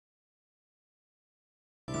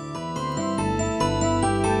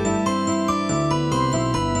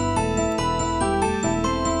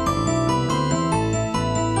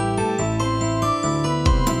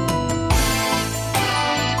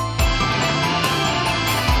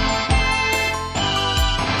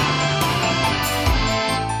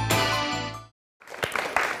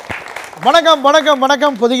வணக்கம் வணக்கம்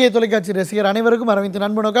வணக்கம் பொதிகை தொலைக்காட்சி ரசிகர் அனைவருக்கும் அரவிந்த்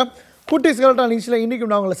நண்பன் வணக்கம். குட்டீஸ் கலட்டா நிகழ்ச்சியில்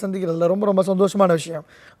இன்றைக்கும் நான் உங்களை சந்திக்கிறதுல ரொம்ப ரொம்ப சந்தோஷமான விஷயம்.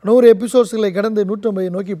 100 எபிசோட்ஸ்களை கடந்து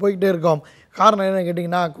 150 நோக்கி போய்கிட்டே இருக்கோம். காரணம் என்னன்னு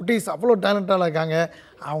கேட்டிங்கன்னா, குட்டீஸ் அவ்வளோ டேலண்டாக இருக்காங்க.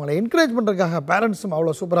 அவங்கள என்கரேஜ் பண்ணுறதுக்காக பேரண்ட்ஸும்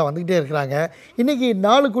அவ்வளோ சூப்பராக வந்துக்கிட்டே இருக்கிறாங்க. இன்றைக்கி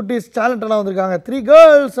 4 குட்டீஸ் டேலண்டெல்லாம் வந்திருக்காங்க. 3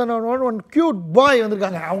 கேர்ள்ஸ் அண்ட் ஒன் க்யூட் பாய்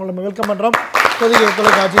வந்திருக்காங்க. அவங்கள நம்ம வெல்கம் பண்ணுறோம் பொதிகை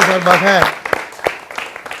தொலைக்காட்சி சார்பாக.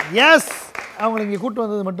 எஸ், அவங்களை இங்கே கூப்பிட்டு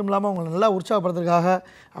வந்தது மட்டும் இல்லாமல் அவங்களை நல்லா உற்சாகப்படுத்துறதுக்காக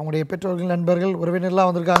அவங்களுடைய பெற்றோர்கள், நண்பர்கள், உறவினர்லாம்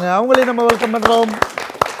வந்திருக்காங்க. அவங்களையும் நம்ம வெல்கம் பண்ணுறோம்.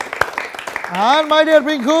 And my dear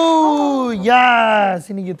Pinku, yes,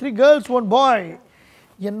 இன்னைக்கு 3 girls 1 boy.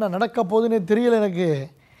 என்ன நடக்க போகுதுன்னு தெரியல எனக்கு.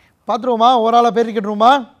 பார்த்துருவோமா? ஒரு ஆளாக பேர்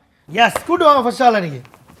கட்டுருவோமா? எஸ், கூட்டு வாங்க ஃபர்ஸ்ட் ஆள். இன்னைக்கு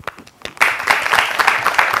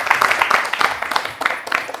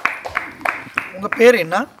உங்கள் பேர்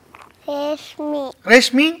என்ன? ரேஷ்மி.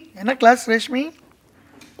 ரேஷ்மி. என்ன class Reshmi?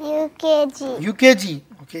 UKG. UKG.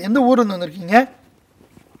 Okay, எந்த ஊர்லேருந்து வந்திருக்கீங்க?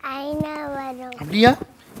 ஐநாவரம். அப்படியா?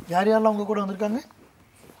 யார் யாரெல்லாம் உங்கள் கூட வந்திருக்காங்க?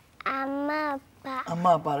 அம்மா அப்பா. அம்மா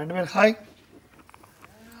அப்பா 2 பேர். Hi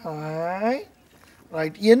hi.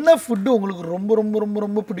 ரைட், என்ன ஃபுட்டு உங்களுக்கு ரொம்ப ரொம்ப ரொம்ப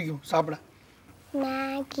ரொம்ப பிடிக்கும் சாப்பிட?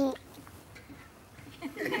 மேகி.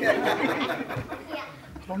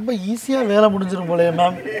 ரொம்ப ஈஸியாக வேலை முடிஞ்சிடும் போலையே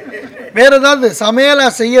மேம். வேறு ஏதாவது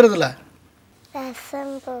சமையலாக செய்யறதில்ல?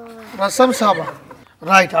 ரசம் போவா. ரசம் சாதம்.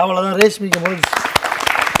 ரைட், அவ்வளோதான். ரேஷ்மிக்கு முடிஞ்சு.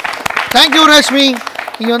 தேங்க்யூ ரேஷ்மி,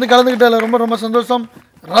 நீங்கள் வந்து கலந்துக்கிட்டதில் ரொம்ப ரொம்ப சந்தோஷம்.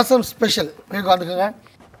 ரசம் ஸ்பெஷல். நீங்கள் உட்காந்துக்கோங்க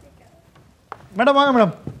மேடம். வாங்க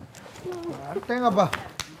madam. தேங்கப்பா.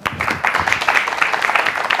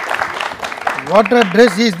 Water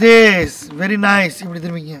dress is this very nice. இப்படி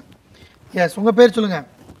திரும்பிங்க. எஸ், உங்கள் பேர் சொல்லுங்கள்.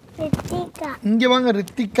 ரித்திகா. இங்கே வாங்க.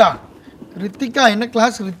 ரித்திகா. ரித்திகா என்ன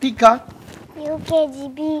class? Ritika UKG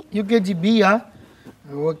B. UKG பியா?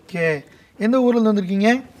 ஓகே. எந்த ஊர்லேருந்து வந்திருக்கீங்க?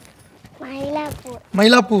 மயிலாப்பூர்.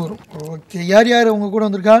 மயிலாப்பூர். ஓகே. யார் யார் உங்கள் கூட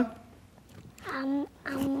வந்திருக்கா?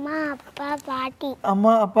 அம்மா அப்பா பாட்டி.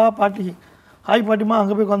 அம்மா அப்பா பாட்டி. ஹாய் பாட்டிமா.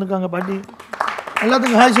 அங்கே போய் உட்காந்துருக்காங்க பாட்டி.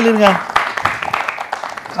 எல்லாத்துக்கும் ஹாய் சொல்லிடுங்க.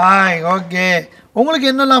 ஹாய். ஓகே. உங்களுக்கு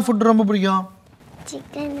என்னெல்லாம் ஃபுட் ரொம்ப பிடிக்கும்?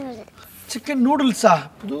 Chicken noodles. சிக்கன் நூடுல்ஸா?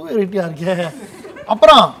 புது வெரைட்டியாக இருக்கே.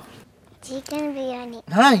 அப்புறம் சிக்கன் பிரியாணி.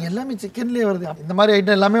 எல்லாமே சிக்கன்லேயே வருது. இந்த மாதிரி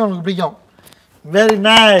ஐட்டம் எல்லாமே உங்களுக்கு பிடிக்கும். Very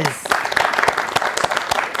nice.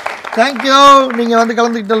 தேங்க்யூ. நீங்கள் வந்து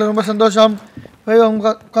கலந்துக்கிட்டதில் ரொம்ப சந்தோஷம். போய் உங்க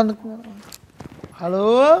உட்காந்து. ஹலோ.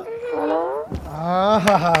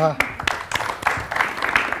 ஆஹா.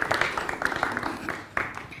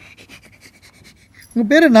 உங்கள்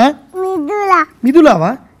பேர் என்ன? மிதுலா.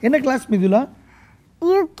 மிதுலாவா? என்ன கிளாஸ் மிதுலா?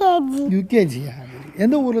 யூகேஜி. யூகேஜியா?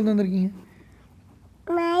 எந்த ஊர்லேருந்து வந்திருக்கீங்க?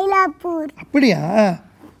 மயிலாப்பூர். அப்படியா?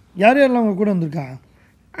 யார் யாரெல்லாம் உங்கள் கூட வந்திருக்கா?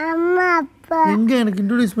 அம்மா அப்பா. எங்கே எனக்கு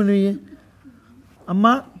இன்ட்ரடியூஸ் பண்ணுவீங்க?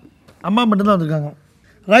 அம்மா அம்மா மட்டும்தான் வந்திருக்காங்க.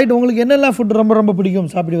 ரைட், உங்களுக்கு என்னெல்லாம் ஃபுட் ரொம்ப ரொம்ப பிடிக்கும்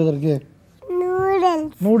சாப்பிடுவதற்கு?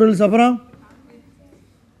 நூடுல்ஸ். நூடுல்ஸ். அப்புறம்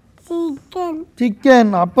சிக்கன்.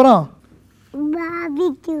 சிக்கன். அப்புறம்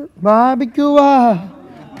பாபிக்யூ. பாபிக்யூவா?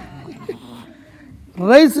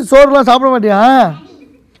 ரைஸ் சோறுலாம் சாப்பிட மாட்டியா?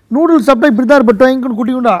 நூடுல்ஸ் சாப்பிட்டா இப்படி தான் இருப்பட்டோம். எங்கன்னு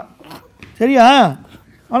குட்டிக்குண்டா. சரியா?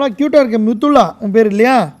 ஆனால் க்யூட்டாக இருக்கேன். மிதுலா உன் பேர்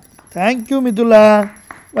இல்லையா? தேங்க்யூ மிதுலா.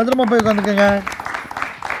 பத்திரமா போய் உட்காந்துக்கங்க.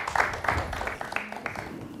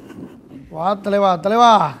 வா தலைவா.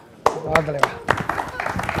 தலைவா வா தலைவா.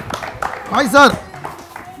 Hi sir.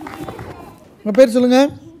 உங்கள் பேர் சொல்லுங்கள்.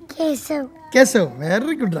 கேசவ். கேசவ்.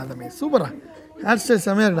 வெரி குட்ரா தம்பி. சூப்பரா. ஹேர் ஸ்டைல்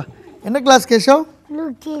செம்மையாக இருக்குடா. என்ன class Keshav?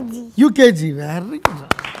 UKG. UKG. Very குட்ரா.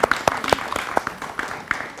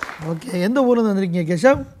 Okay. எந்த ஊர்லேருந்து வந்திருக்கீங்க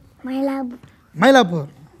கேசவ்? மயிலாப்பூர். மயிலாப்பூர்.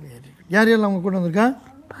 Very good. யார் யாரெல்லாம் அவங்க கூட வந்திருக்கா?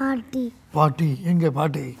 பாட்டி. பாட்டி. எங்கே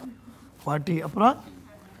பாட்டி? பாட்டி. அப்புறம்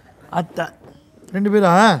அத்தை. 2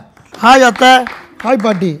 பேரா? ஹாய் அத்தை. ஹாய்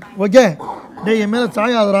பாட்டி. ஓகே. டேய், என் மேலே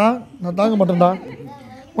சாயாதரா, நான் தாங்க மாட்டேன்டா.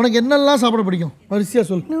 உனக்கு என்னெல்லாம் சாப்பிட பிடிக்கும்? வரிசையாக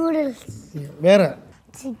சொல். நூடுல்ஸ். வேற?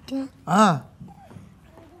 சிக்கன்.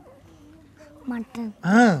 மட்டன்.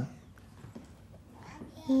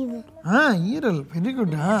 இது. ஈரல். Very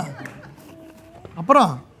good.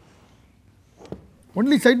 அப்புறம்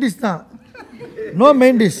ஒன்லி சைட் டிஷ் தான், நோ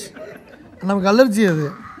மெயின் டிஷ். நமக்கு அலர்ஜி அது.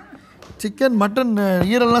 சிக்கன் மட்டன்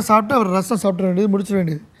ஈரல்லாம் சாப்பிட்டு அவர் ரசம் சாப்பிட வேண்டியது, முடிச்சிட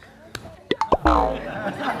வேண்டியது.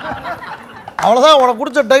 அவ்வளோதான். உனக்கு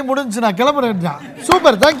கொடுத்த டைம் முடிஞ்சிச்சு. நான் கிளம்புறேன்.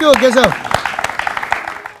 Super. Thank you Keshav.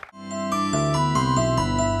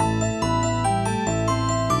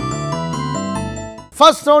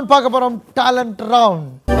 First round பார்க்க போகிறோம். Talent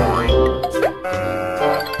round.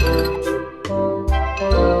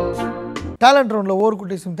 டேலண்ட் ரவுண்டில் ஒவ்வொரு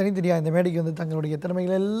குட்டீஸும் தனித்தனியாக இந்த மேடைக்கு வந்து தங்களுடைய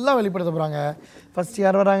திறமைகளை எல்லாம் வெளிப்படுத்த போகிறாங்க. ஃபர்ஸ்ட்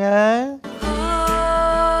யார் வராங்க?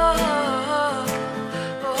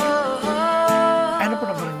 என்ன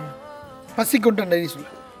பண்ண போகிறீங்க? பசி கொண்ட நரி சொல்லு.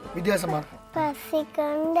 வித்தியாசமாக இருக்கும். பசி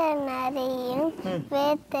கொண்ட நரியும்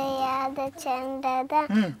வேட்டையாட சென்றதாம்.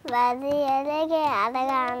 வரி அழகே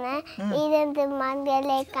அழகான 2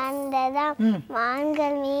 மான்களை கண்டதாம்.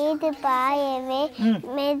 மான்கள் மீது பாயவே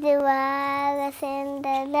மெதுவாக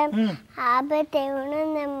சென்றதாம். ஆபத்தை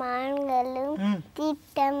உணர்ந்த மான்களும்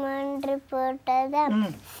திட்டம் ஒன்று போட்டதாம்.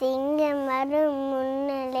 சிங்கம் வரும்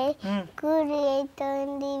முன்னலே குறியை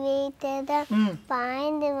தோண்டி வைத்ததாம்.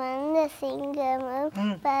 பாய்ந்து வந்த சிங்கமும்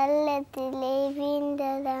பள்ளத்தில்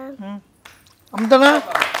வீழ்ந்ததாம்.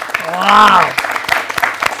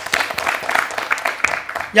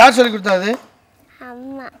 யார் சொல்லி கொடுத்தாது?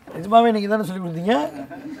 அம்மா. நிஜமாவே இன்னைக்கு தானே சொல்லி கொடுத்தீங்க.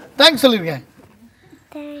 தேங்க்ஸ் சொல்லியிருக்கேன்.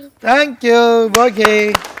 தேங்க்யூ. ஓகே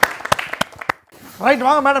ரைட்,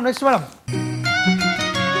 வாங்க மேடம். Next madam.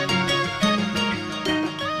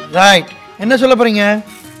 ரைட், என்ன சொல்ல போறீங்க?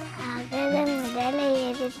 அகர முதல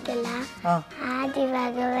எழுத்தெல்லாம் ஆதி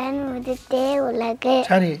பகவான் முதத்தே உலகு.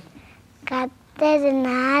 சரி.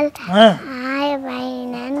 கத்தரினால் ஆய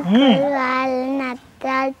பயனன் வாழ்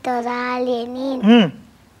அத்தால் தொராளியனின்.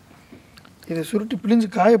 இதை சுருட்டி பிழிஞ்சு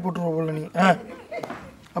காய போட்டுருவோம் போல நீ.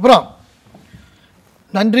 அப்புறம்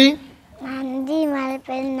நன்றி. நன்றி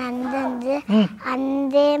மலைப்பெரு நன்றன்று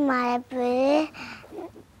அந்தே மலைப்பெரு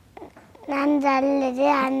நன்றல்லது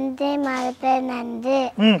அந்தே மலைப்பெரு நன்று.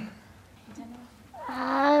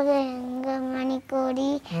 ஆக எங்க மணிக்கோடி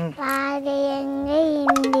ஆக எங்க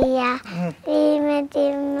இந்தியா தீமை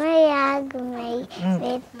திம்மையாகுமை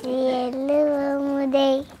வெற்றி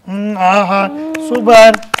எழுவமுதை. ஆஹா,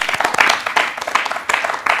 சூப்பர்.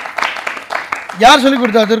 யார் சொல்லி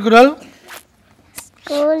கொடுத்தா திருக்குறள்?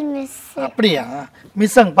 School miss. அப்படியா?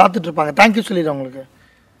 மிஸ் அங்கே பார்த்துட்டு இருப்பாங்க. தேங்க்யூ சொல்லிடுறேன் உங்களுக்கு.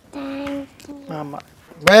 ஆமாம்,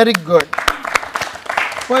 வெரி குட்.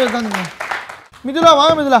 போய் உட்காந்துங்க. மிதுலா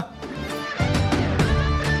வாங்க. மிதுலா,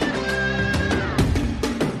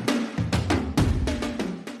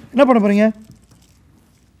 என்ன பண்ண போறீங்க?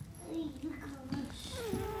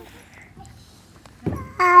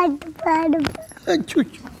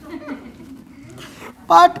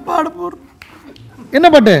 பாட்டு பாட போறோம். என்ன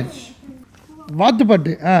பாட்டு? வாத்து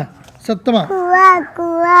பாட்டு. சத்தமா. குவா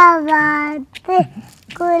குவா வாத்து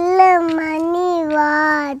குள்ள மணி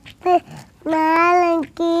வாத்து மேலும்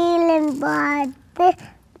கீழே பார்த்து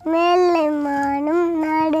மேலே மானும்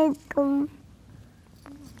நடக்கும்.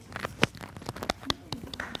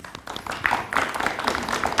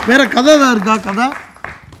 வேற கதை தான் இருக்கா? கதை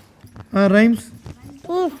rhymes.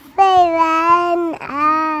 If I ran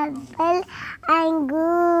apple and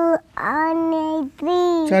grew on a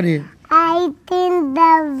tree. சரி. I think the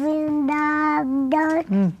wind up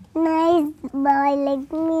down. Nice boy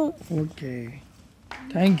like me. Okay,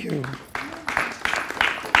 thank you.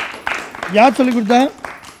 யார் சொல்லி கொடுத்தா?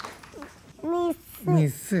 Miss.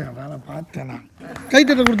 மிஸ். அதான் பார்த்தேன் நான். கை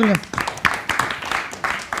தட்ட கொடுத்துருங்க.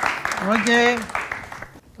 ஓகே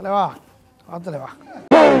தலைவா, தலைவா.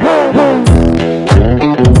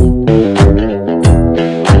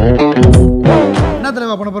 என்ன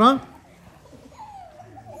தலைவா பண்ண போகிறோம்?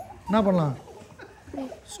 என்ன பண்ணலாம்?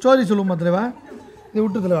 ஸ்டோரி சொல்லுமா தலைவா? இது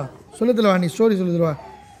விட்டு தலைவா. சொல்லு தலைவா, நீ ஸ்டோரி சொல்லு தலைவா.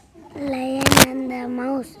 Lion and the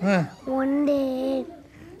mouse. One day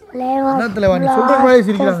என்ன தலைவா நீ சொல்கிற மாதிரி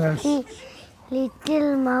சிரிக்கிறாங்க. Little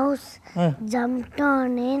mouse jumped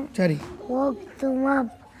on in. சரி. Woke them up.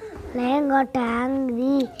 Lion got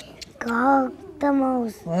angry. Caught the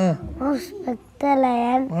mouse. Mouse picked the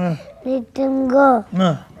lion. Let him go.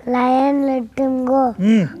 Lion let him go.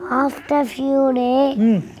 After few days,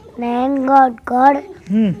 lion got caught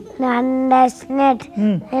under net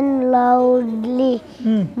and loudly.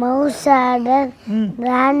 Mouse added,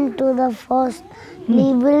 ran to the forest,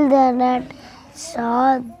 nibbled the nut, saw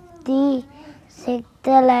the set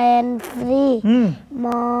the lion free.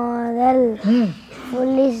 Moral: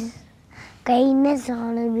 foolish kindness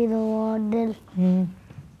honor be the model.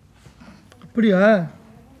 அப்படியா?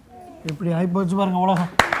 எப்படி ஆகிப்போச்சு பாருங்க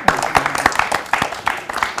உலகம்.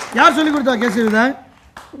 யார் சொல்லி கொடுத்தா கேசவிதா?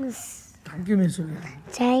 Miss. Thank you miss சொல்லி.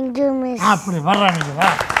 Thank you, miss. அப்படி வர்றா நீங்கள் வா.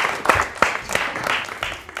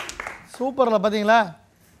 சூப்பரில் பார்த்தீங்களா?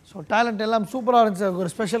 ஸோ டேலண்ட் எல்லாம் சூப்பராக இருந்துச்சு.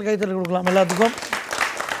 ஒரு ஸ்பெஷல் கைத்தட்டல் கொடுக்கலாம் எல்லாத்துக்கும்.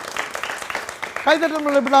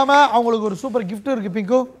 கைத்தட்டல் இல்லாமல் அவங்களுக்கு ஒரு சூப்பர் கிஃப்ட்டும் இருக்குது.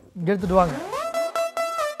 பிங்கு இங்கே எடுத்துகிட்டு வாங்க.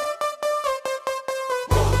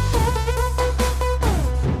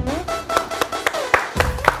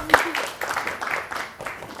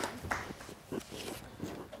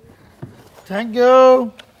 தேங்க்யூ.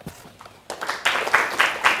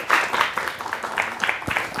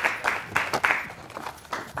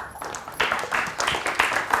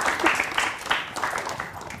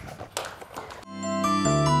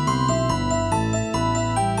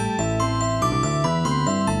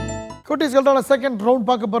 குட்டீஸ்கள்ட்ட செகண்ட் ரவுண்ட்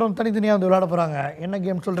பார்க்க போகிறோம். தனித்தனியாக வந்து விளையாட போகிறாங்க. என்ன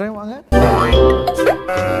கேம் சொல்கிறேன் வாங்க.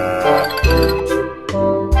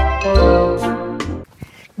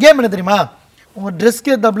 கேம் என்ன தெரியுமா? உங்கள்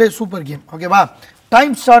ட்ரெஸ்க்கு ஏற்றாப்லே சூப்பர் கேம். ஓகேவா?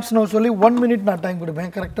 டைம் ஸ்டார்ட்ஸ்னு சொல்லி 1 minute நான் டைம்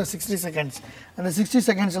கொடுப்பேன். கரெக்டாக 60 seconds. அந்த 60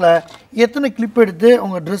 secondsல எத்தனை கிளிப் எடுத்து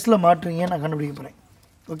உங்கள் ட்ரெஸ்ஸில் மாட்டுறீங்க நான் கண்டுபிடிக்க போகிறேன்.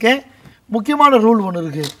 ஓகே? முக்கியமான ரூல் ஒன்று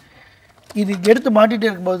இருக்குது. இது எடுத்து மாட்டிகிட்டே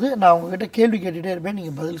இருக்கும்போது நான் உங்ககிட்ட கேள்வி கேட்டுகிட்டே இருப்பேன்.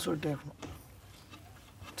 நீங்கள் பதில் சொல்லிட்டே இருக்கணும்.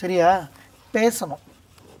 சரியா? பேசணும்,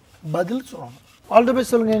 பதில் சொல்லணும். ஆல் தி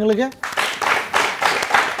பெஸ்ட் சொல்லுங்கள் எங்களுக்கு.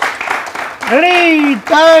 Ready,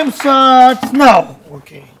 time starts now.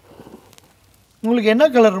 Okay, உங்களுக்கு என்ன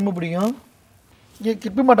கலர் ரொம்ப பிடிக்கும்? ஏன்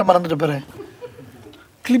கிளிப்பு மாட்ட மறந்துட்டு பாரு.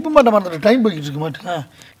 கிளிப்பு மாட்ட மறந்துட்டு டைம் போய்கிட்டு இருக்க மாட்டேன்.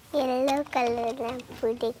 எல்லோ கலர்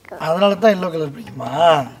பிடிக்கும். அதனால தான் எல்லோ கலர் பிடிக்குமா?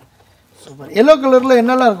 சூப்பர். எல்லோ கலரில்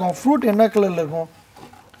என்னெல்லாம் இருக்கும்? ஃப்ரூட் என்ன கலரில் இருக்கும்?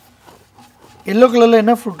 எல்லோ கலரில்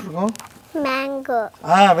என்ன ஃப்ரூட் இருக்கும்? மேங்கோ.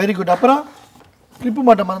 Very good. அப்புறம் கிளிப்பு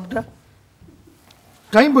மாட்ட மறந்துட்டேன்.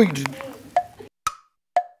 டைம் போய்கிட்டு இருக்கு.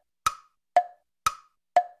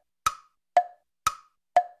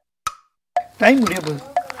 டைம் முடிய போகுது.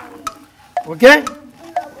 Okay,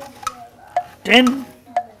 10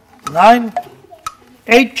 9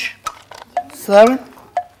 8 7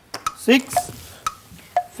 6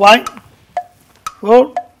 5 4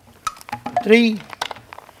 3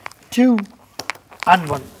 2 and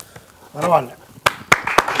 1. பரவாயில்ல.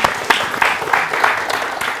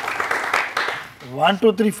 1 2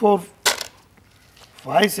 3 4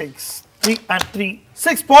 5 6 3 and 3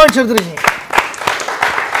 6 points எடுத்துருக்கீங்க.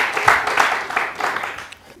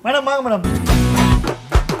 மேடம் வாங்க மேடம்.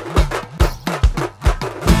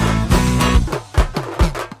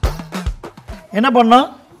 என்ன பண்ணோம்?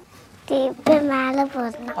 திருப்பி மேலே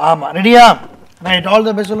போடணும். ஆமாம், ரெடியா? ரைட், ஆல்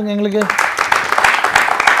தி பெஸ்ட் சொல்லுங்கள் எங்களுக்கு.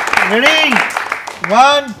 Ready,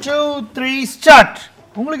 1 2 3 start.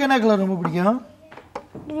 உங்களுக்கு என்ன கலர் ரொம்ப பிடிக்கும்?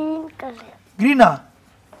 Green colour. க்ரீனா?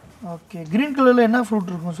 ஓகே, க்ரீன் கலரில் என்ன ஃப்ரூட்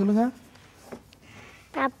இருக்கும் சொல்லுங்கள்.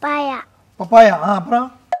 பப்பாயா. பப்பாயா. அப்புறம்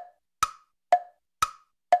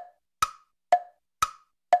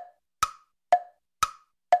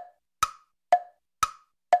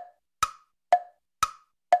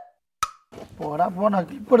போடா போ, நான்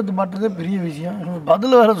கிளிப் எடுத்து மாட்டுறதே பெரிய விஷயம்.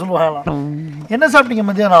 பதில் வேற சொல்லுவாங்களாம். என்ன சாப்பிட்டீங்க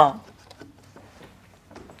மத்தியானம்?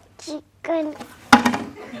 சிக்கன்.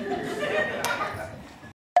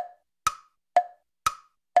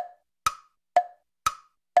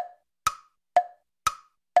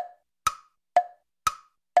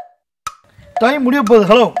 டைம் முடிய போகுது.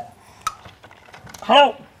 ஹலோ ஹலோ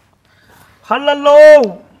ஹலோ,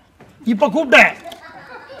 இப்போ கூப்பிட்டேன்.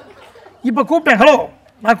 ஹலோ,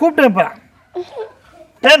 நான் கூப்பிட்டேன். இப்போ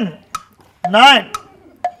 10 9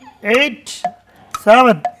 8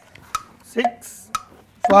 7 6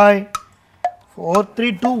 5 4 3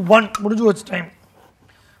 2 1 முடிஞ்சு போச்சு. டைம்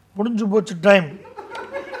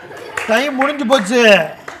முடிஞ்சு போச்சு.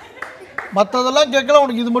 மற்றதெல்லாம் கேட்கலாம்,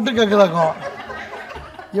 உனக்கு இது மட்டும் கேட்குதாக்கும்.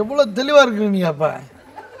 எவ்வளோ தெளிவாக இருக்கு நீ. அப்போ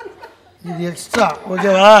இது எக்ஸ்ட்ரா.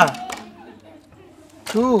 ஓகேவா?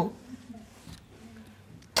 2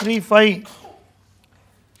 3 5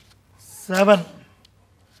 7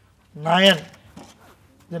 9.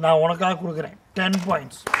 இது நான் உனக்காக கொடுக்குறேன். 10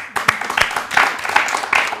 points.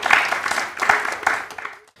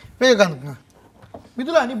 போய் உட்காந்துங்க.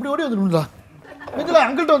 மிதுலா, நீ இப்படி ஓடி வந்துடுங்களா? மிதுலா,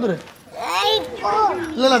 அங்கிள்கிட்ட வந்துடு.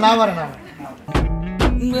 இல்லை நான் வரேன்.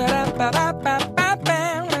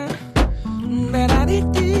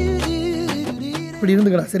 இப்படி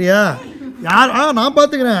இருந்துக்கடா, சரியா? யார்? நான்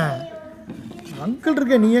பார்த்துக்கிறேன். அங்கிள்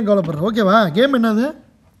இருக்கேன், நீ ஏன் கவலைப்படுற? ஓகேவா? கேம் என்னது?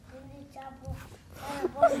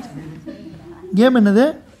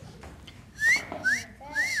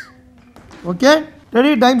 Okay,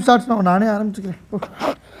 ready, time starts now. நானே ஆரம்பிச்சுக்கிறேன்.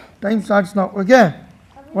 Time starts now. ஓகே,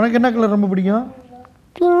 உனக்கு என்ன கலர் ரொம்ப பிடிக்கும்?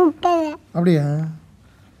 Pink colour. அப்படியா?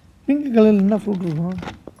 பிங்க் கலரில் என்ன ஃப்ரூட் இருக்கும்?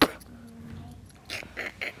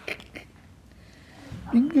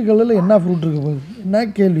 பிங்க் கலரில் என்ன ஃப்ரூட் இருக்க போகுது? என்ன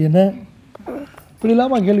கேள்வி? என்ன இப்படி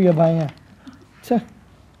இல்லாமல் கேள்வி கேட்பாங்க. சே,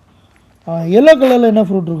 எல்லோ கலரில் என்ன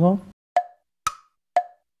ஃப்ரூட் இருக்கும்?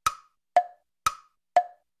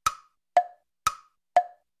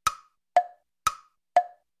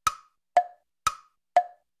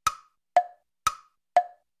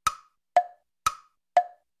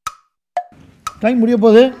 டைம் முடிய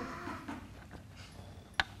போகுது.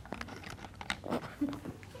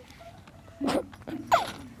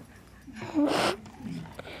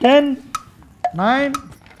 Ten, 9,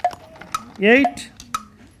 8,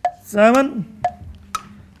 7,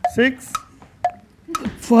 6,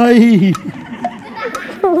 5,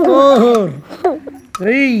 4,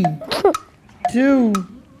 3, 2,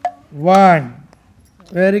 1.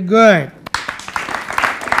 Very good.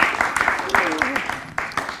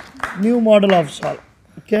 New model of shawl.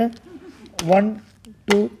 Okay, 1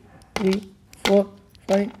 2 3 4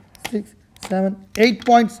 5 6 7 8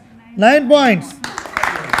 points, 9 points.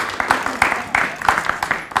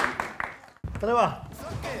 தலைவா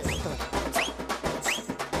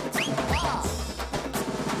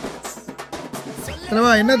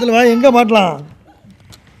தலைவா என்ன தலைவா, எங்கே மாட்டலாம்,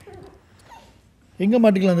 எங்கே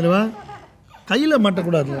மாட்டிக்கலாம் தலைவா? கையில்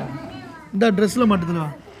மாட்டக்கூடாதுல்ல, இந்த ட்ரெஸ்ஸில் மாட்டு தலைவா,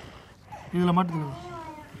 இதில் மாட்டு தலைவா.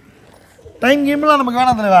 டைம் கேம்லாம் நமக்கு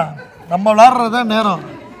வேணாம் தலைவா, நம்ம விளாட்றது தான் நேரம்.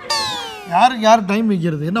 யாருக்கு யார் டைம்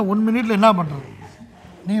வைக்கிறது? என்ன 1 மினிட்ல என்ன பண்ணுறது?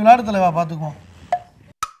 நீ விளையாடு தலைவா, பார்த்துக்குவோம்.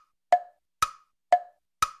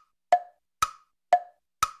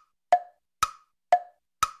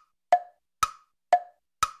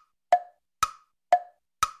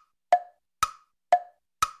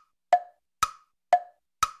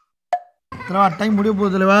 தலைவா டைம் முடிய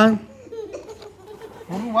போகுது தலைவா.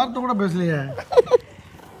 ஒரு வார்த்தை கூட பேசலையே.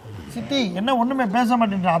 சித்தி என்ன ஒன்றுமே பேச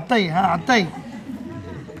மாட்டேன்ற? அத்தை அத்தை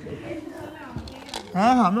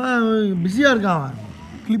அவன் பிஸியாக இருக்கான், அவன்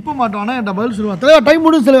கிளிப்பு மாட்டானா என்கிட்ட பதில் சொல்லுவான். தலைவா டைம்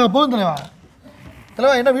முடிஞ்சு தலைவா, போதும் தலைவா.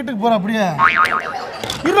 தலைவா என்ன வீட்டுக்கு போகிறேன் அப்படியே?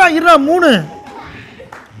 இருறா 3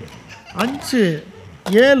 5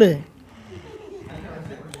 7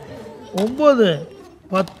 9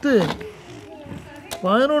 10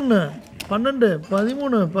 11 12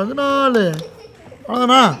 13 14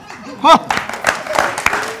 அவ்வளோதானா?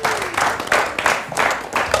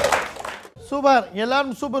 சூப்பர்.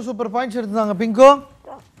 எல்லாரும் சூப்பர் பாயிண்ட்ஸ் எடுத்துருந்தாங்க. பிங்கோ,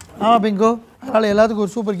 ஆமாம் பிங்கோ, அதனால் எல்லாத்துக்கும்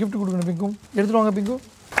ஒரு சூப்பர் கிஃப்ட் கொடுக்கணும். பிங்கோ எடுத்துட்டு வாங்க. பிங்கோ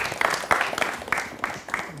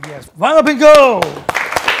எஸ், வாங்க பிங்கோ.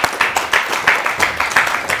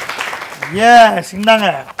 எஸ், இந்தாங்க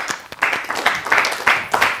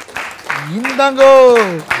இந்தாங்கோ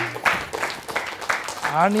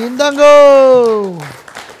and இந்தாங்கோ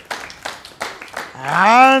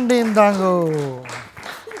and இந்தாங்கோ.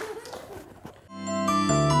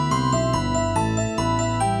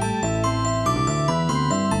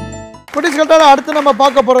 குட்டீஸ் கரெக்டாக அடுத்து நம்ம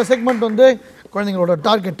பார்க்க போகிற செக்மெண்ட் வந்து குழந்தைங்களோட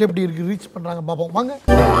டார்கெட் எப்படி இருக்குது, ரீச் பண்ணுறாங்க பார்ப்போம். வாங்க.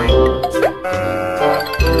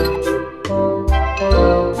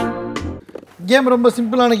 கேம் ரொம்ப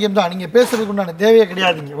சிம்பிளான கேம் தான், நீங்கள் பேசுறதுக்கு உண்டான தேவையே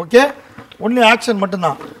கிடையாதுங்க. ஓகே, ஒன்லி ஆக்ஷன்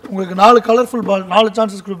மட்டும்தான். உங்களுக்கு 4 கலர்ஃபுல் பால், 4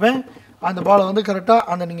 சான்சஸ் கொடுப்பேன். அந்த பாலை வந்து கரெக்டாக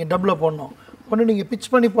அந்த நீங்கள் டப்பில் போடணும். ஒன்று நீங்கள் பிச்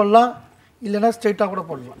பண்ணி போடலாம், இல்லைன்னா ஸ்ட்ரைட்டாக கூட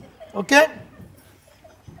போடலாம். Okay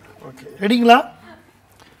okay, ரெடிங்களா?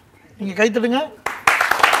 நீங்கள் கை தட்டுங்க.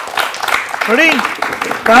 Ready?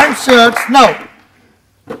 Pant shirts now.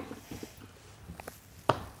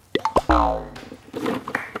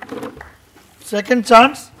 Second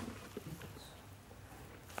chance.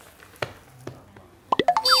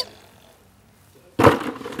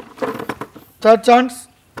 Third chance.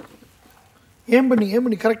 ஏம்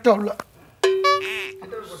பண்ணி கரெக்டாக உள்ள.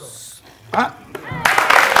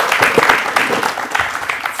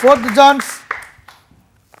 Fourth chance.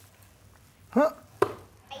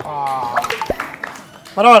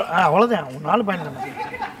 பரவாயில்ல, அவ்வளோதான். 4 பாயிண்ட் தான்.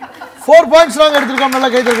 4 பாயிண்ட்ஸ் நாங்கள் எடுத்துருக்கோம். நல்லா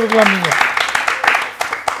கைத்தை கொடுக்கலாம். நீங்கள்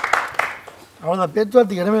அவ்வளோதான்,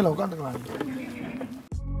 பேச்சுவார்த்தைக்கு இடமே இல்லை, உட்காந்துக்கலாம்.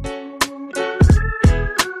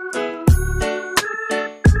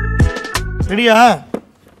 ரெடியா?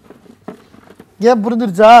 ஏன்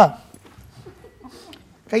புரிஞ்சிருச்சா?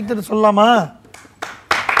 கைத்தட்டு சொல்லலாமா?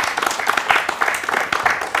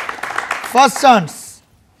 First chance.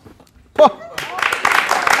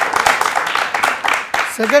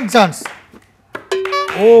 Second chance.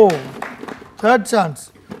 ஓ, தேர்ட் சான்ஸ்.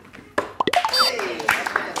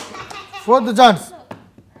 Fourth chance.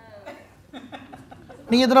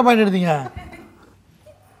 நீங்கள் எத்தனை பாயிண்ட் எடுத்தீங்க?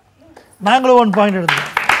 நாங்களும் 1 பாயிண்ட் எடுத்தோம்.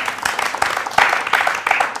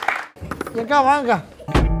 ஏக்கா வாங்கக்கா.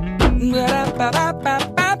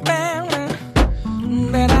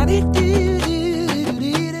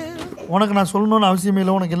 உனக்கு நான் சொல்லணும்னு அவசியமே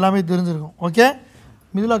இல்லை, உனக்கு எல்லாமே தெரிஞ்சிருக்கும். ஓகே,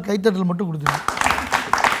 மிதுலா கைத்தட்டல் மட்டும் கொடுத்துருங்க.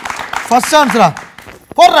 ஃபர்ஸ்ட் சான்ஸ்ரா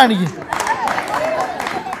போடுறா இன்னைக்கு.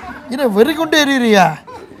 இது வெறி கொண்டு எறியறியா?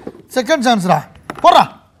 செகண்ட் சான்ஸ்ரா போடுறா.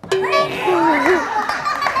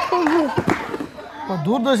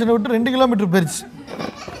 தூர்தர்ஷனை விட்டு 2 கிலோமீட்டர் போயிடுச்சு.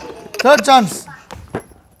 தேர்ட் சான்ஸ்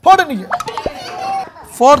போடு நீங்க.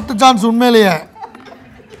 Fourth chance. உண்மையிலேயே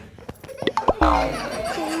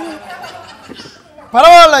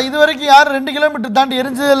பரவாயில்ல, இது வரைக்கும் யாரும் 2 கிலோமீட்டர் தாண்டி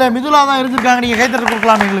எரிஞ்சது இல்லை. மிதுலா தான் எரிஞ்சிருக்காங்க. நீங்கள் கைத்தட்ட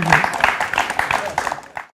கொடுக்கலாம் எங்களுக்கு.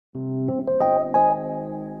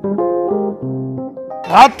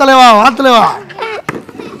 வாத்தலைவா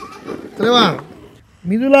தலைவா,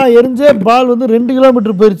 மிதுலா எரிஞ்சே பால் வந்து 2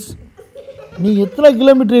 கிலோமீட்டர் போயிடுச்சு. நீங்கள் எத்தனை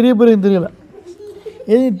கிலோமீட்டர் எரிய போறீங்கன்னு தெரியல.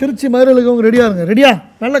 திருச்சி மதுரையில் இருக்கவங்க ரெடியாக இருங்க. ரெடியா?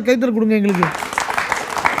 நல்லா கைத்தல் கொடுங்க எங்களுக்கு.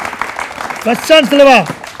 ஃபர்ஸ்ட் சான்ஸ்ல வா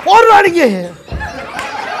போடுறாடிங்க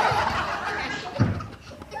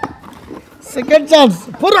செகண்ட் சான்ஸ்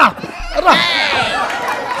போடுறா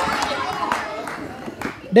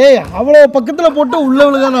டேய் அவ்வளோ பக்கத்தில் போட்டு உள்ள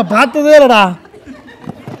விழுக நான் பார்த்ததே இல்லைடா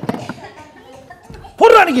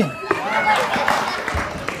போடுறாடிங்க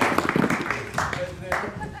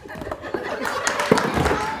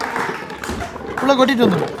உள்ள கொட்டிட்டு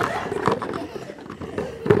வந்துடும்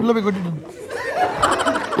உள்ள போய் கொட்டிட்டு வந்து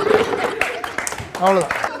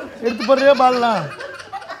அவ்வளோதான் எடுத்து போடுறியோ பாடலாம்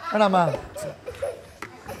வேணாமா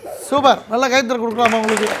சூப்பர் நல்லா கைத்தல் கொடுக்கலாமா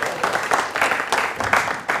உங்களுக்கு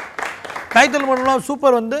கைத்தல் பண்ணலாம்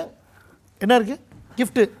சூப்பர் வந்து என்ன இருக்குது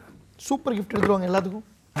கிஃப்ட்டு சூப்பர் கிஃப்ட் எடுத்துருவாங்க எல்லாத்துக்கும்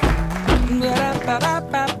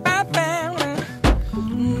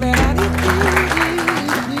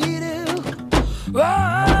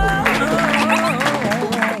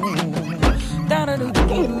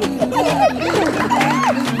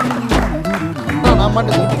நான்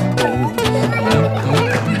மட்டும்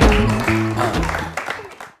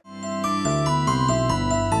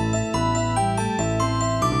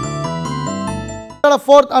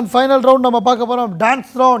fourth and final round நம்ம பார்க்க போறோம்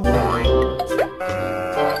டான்ஸ் ரவுண்ட்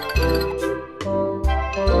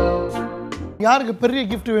யாருக்கு பெரிய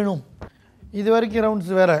gift வேணும் இது வரைக்கும்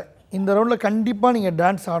ரவுண்ட்ஸ் வேற இந்த ரவுண்டில் கண்டிப்பாக நீங்கள்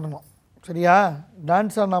டான்ஸ் ஆடணும் சரியா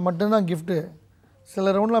டான்ஸ் ஆடினா மட்டும்தான் gift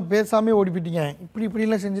சில ரவுண்ட்லாம் பேசாமே ஓடி போயிட்டீங்க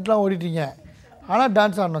இப்படிலாம் செஞ்சுட்டுலாம் ஓடிட்டீங்க ஆனால்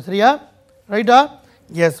டான்ஸ் ஆடணும் சரியா ரைட்டா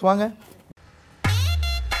எஸ் வாங்க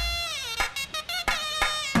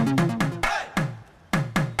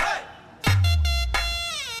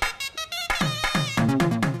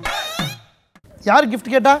யார்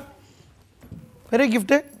கிஃப்ட் கேட்டா பெரிய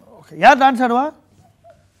கிஃப்ட்டு ஓகே யார் டான்ஸ் ஆடுவா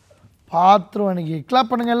பாத்திரம் அன்னைக்கு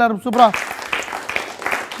கிளாப் பண்ணுங்க எல்லாரும் சூப்பரா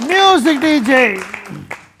மியூசிக் டிஜே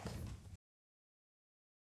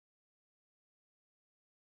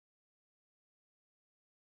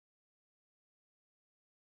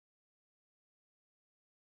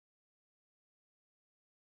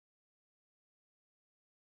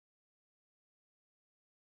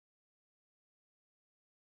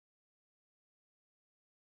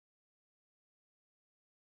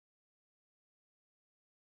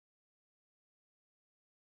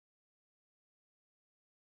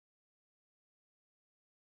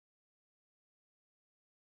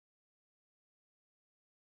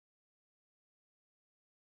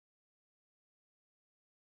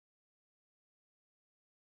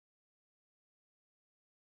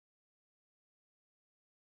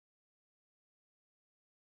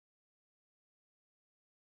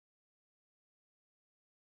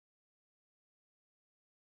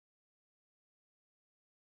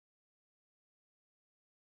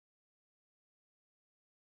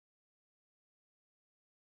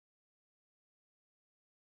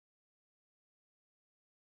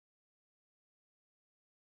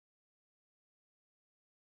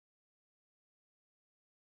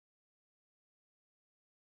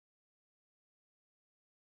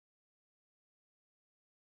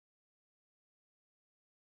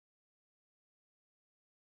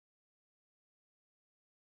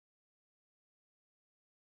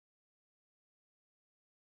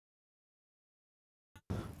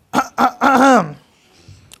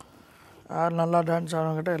யார் நல்லா டான்ஸ்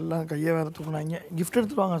ஆடுவாங்கிட்ட எல்லாம் கையை வேறு தூக்குனாங்க கிஃப்ட்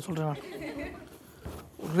எடுத்துட்டு வாங்க சொல்கிறேன் நான்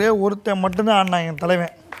ஒரே ஒருத்தன் மட்டும்தான் ஆடினாங்க என்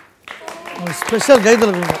தலைவன் ஸ்பெஷல்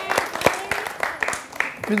கைத்தில் கொடுங்க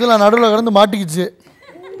இதெல்லாம் நடுவில் கிடந்து மாட்டிக்கிச்சு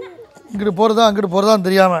இங்கிட்டு போகிறதா அங்கிட்டு போகிறதான்னு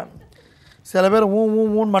தெரியாமல் சில பேர்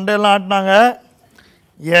மூணு மண்டையெல்லாம் ஆட்டினாங்க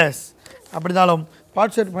எஸ் அப்படினாலும்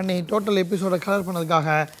பார்ட்டிசிபேட் பண்ணி டோட்டல் எபிசோடை கலர் பண்ணதுக்காக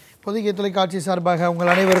பொதிகை தொலைக்காட்சி சார்பாக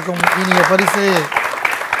உங்கள் அனைவருக்கும் இனிய பரிசு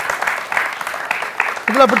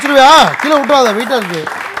இதில் பிடிச்சிருவியா கீழே விட்டுறாத வெயிட்டாக இருக்கு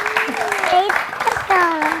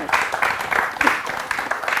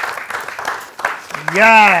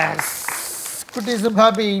எஸ் குட்டீஸும்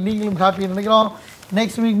ஹாப்பி நீங்களும் ஹாப்பி நினைக்கிறோம்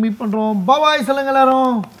நெக்ஸ்ட் வீக் மீட் பண்ணுறோம் பாய் சொல்லுங்க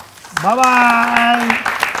எல்லாரும் பாய்